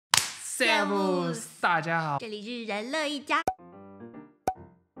Servus， 大家好，这里是人乐一家。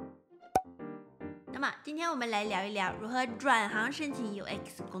那么今天我们来聊一聊如何转行申请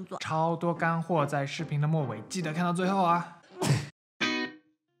UX 工作。超多干货在视频的末尾，记得看到最后啊！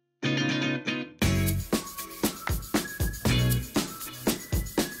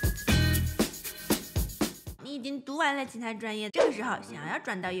你已经读完了其他专业，这个时候想要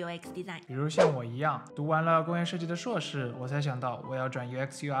转到 UX design， 比如像我一样，读完了工业设计的硕士，我才想到我要转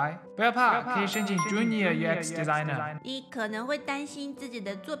UX UI。不要怕，可以申请 Junior UX Designer。你可能会担心自己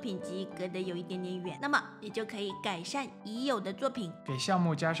的作品集隔得有一点点远，那么你就可以改善已有的作品，给项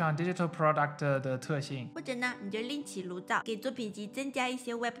目加上 Digital Product 的特性，或者呢，你就另起炉灶，给作品集增加一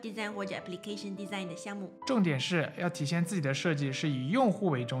些 Web Design 或者 Application Design 的项目。重点是要体现自己的设计是以用户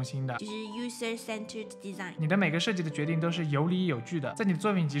为中心的，就是 User-Centered Design。你的每个设计的决定都是有理有据的，在你的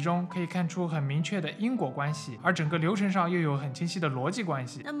作品集中可以看出很明确的因果关系，而整个流程上又有很清晰的逻辑关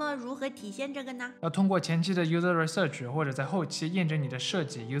系。那么如何体现这个呢？要通过前期的 User Research 或者在后期验证你的设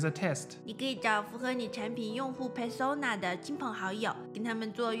计 User Test。你可以找符合你产品用户 Persona 的亲朋好友，跟他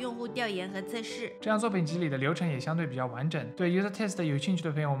们做用户调研和测试，这样作品集里的流程也相对比较完整。对 User Test 有兴趣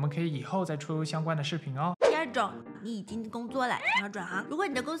的朋友，我们可以以后再出相关的视频哦。第二种，你已经工作了，想要转行。如果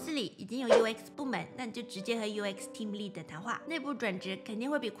你的公司里已经有 UX 部门，那你就直接和 UX Team Lead 谈话，内部转职肯定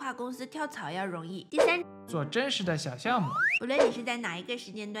会比跨公司跳槽要容易。第三，做真实的小项目，无论你是在哪一个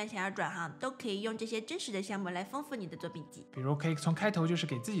时间段想要转行，都可以用这些真实的项目来丰富你的作品集。比如可以从开头就是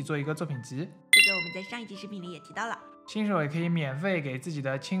给自己做一个作品集，这个我们在上一期视频里也提到了。新手也可以免费给自己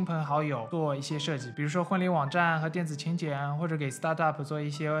的亲朋好友做一些设计，比如说婚礼网站和电子请柬，或者给 startup 做一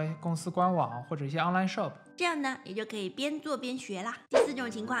些公司官网或者一些 online shop。这样呢，你就可以边做边学啦。第四种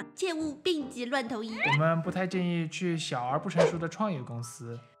情况，切勿病急乱投医。我们不太建议去小而不成熟的创业公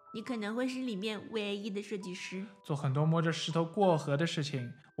司，你可能会是里面唯一的设计师，做很多摸着石头过河的事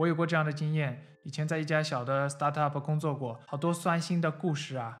情。我有过这样的经验，以前在一家小的 startup 工作过，好多酸心的故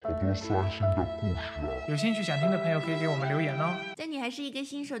事啊！有兴趣想听的朋友可以给我们留言哦。在你还是一个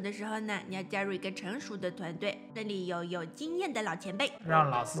新手的时候呢，你要加入一个成熟的团队，那里有经验的老前辈，让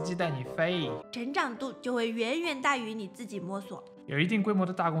老司机带你飞，成长度就会远远大于你自己摸索。有一定规模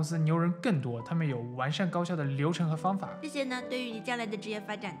的大公司牛人更多，他们有完善高效的流程和方法，这些呢，对于你将来的职业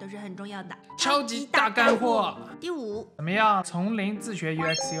发展都是很重要的。超级大干货。第五，怎么样从零自学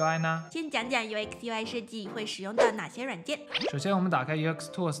UX UI 呢？先讲讲 UX UI 设计会使用到哪些软件。首先我们打开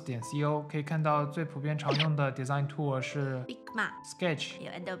uxtools.co， 可以看到最普遍常用的 design tool 是 Figma、Sketch 还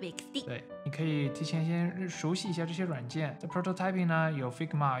有 Adobe XD。 对，你可以提前先熟悉一下这些软件。在 prototyping 呢，有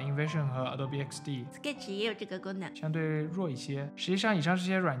Figma、InVision 和 Adobe XD， Sketch 也有这个功能，相对弱一些。实际上以上这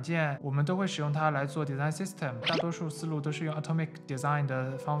些软件我们都会使用它来做 design system， 大多数思路都是用 atomic design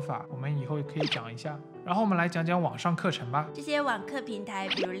的方法，我们以后可以讲一下。然后我们来讲讲网上课程吧。这些网课平台，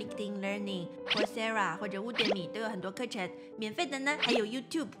比如 LinkedIn Learning、Coursera 或者Udemy都有很多课程，免费的呢还有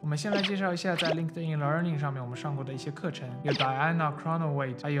YouTube。我们先来介绍一下在 LinkedIn Learning 上面我们上过的一些课程，有 Diana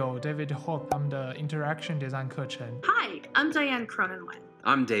Cronenweth 还有 David Hope 他们的 Interaction Design 课程。 Hi, I'm Diane Cronenweth.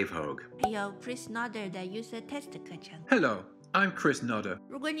 I'm Dave Hogue. 还有 Chris Nodder 的 User Test 课程。 Hello, I'm Chris Nodder.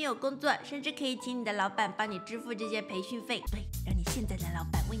 如果你有工作，甚至可以请你的老板帮你支付这些培训费，对，让你现在的老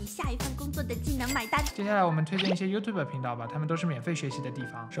板为你下一份工作的技能买单。接下来我们推荐一些 YouTube 频道吧，他们都是免费学习的地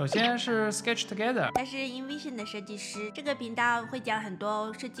方。首先是 Sketch Together， 他是 InVision 的设计师，这个频道会讲很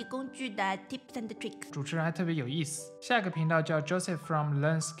多设计工具的 tips and tricks， 主持人还特别有意思。下一个频道叫 Joseph from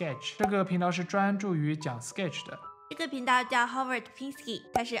Learn Sketch， 这个频道是专注于讲 Sketch 的。这个频道叫 Howard Pinsky，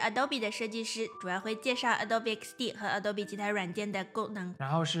 他是 Adobe 的设计师，主要会介绍 Adobe XD 和 Adobe 其他软件的功能。然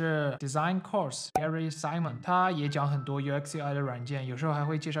后是 Design Course Gary Simon， 他也讲很多 UX UI 的软件，有时候还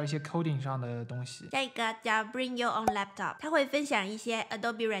会介绍一些 coding 上的东西。下一个叫 Bring Your Own Laptop， 他会分享一些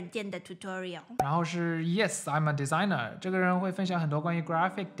Adobe 软件的 tutorial。然后是 Yes I'm a Designer， 这个人会分享很多关于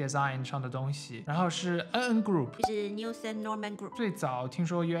Graphic Design 上的东西。然后是 NN Group， 就是 Nielsen Norman Group， 最早听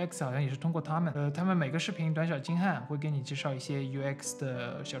说 UX 好像也是通过他们，他们每个视频短小精悍，会给你介绍一些 UX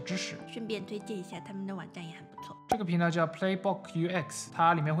的小知识，顺便推荐一下他们的网站也很不错。这个频道叫 Playbook UX，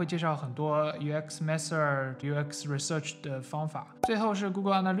 它里面会介绍很多 UX Method、UX Research 的方法。最后是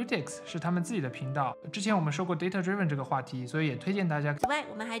Google Analytics， 是他们自己的频道。之前我们说过 Data Driven 这个话题，所以也推荐大家。此外，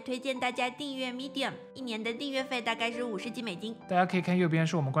我们还推荐大家订阅 Medium， 一年的订阅费大概是50几美金。大家可以看右边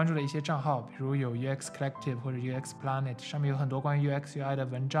是我们关注的一些账号，比如有 UX Collective 或者 UX Planet， 上面有很多关于 UX UI 的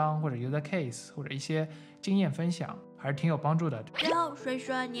文章或者 User Case 或者一些经验分享。还是挺有帮助的。最后说一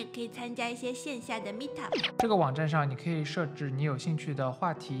说，你也可以参加一些线下的 meetup。这个网站上你可以设置你有兴趣的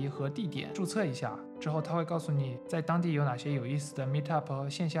话题和地点，注册一下。之后他会告诉你在当地有哪些有意思的 meetup 和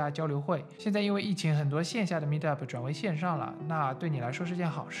线下交流会。现在因为疫情，很多线下的 meetup 转为线上了，那对你来说是件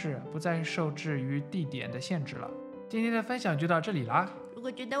好事，不再受制于地点的限制了。今天的分享就到这里啦。如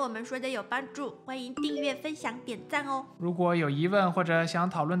果觉得我们说的有帮助，欢迎订阅、分享、点赞哦。如果有疑问或者想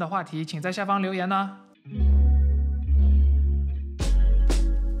讨论的话题，请在下方留言呢。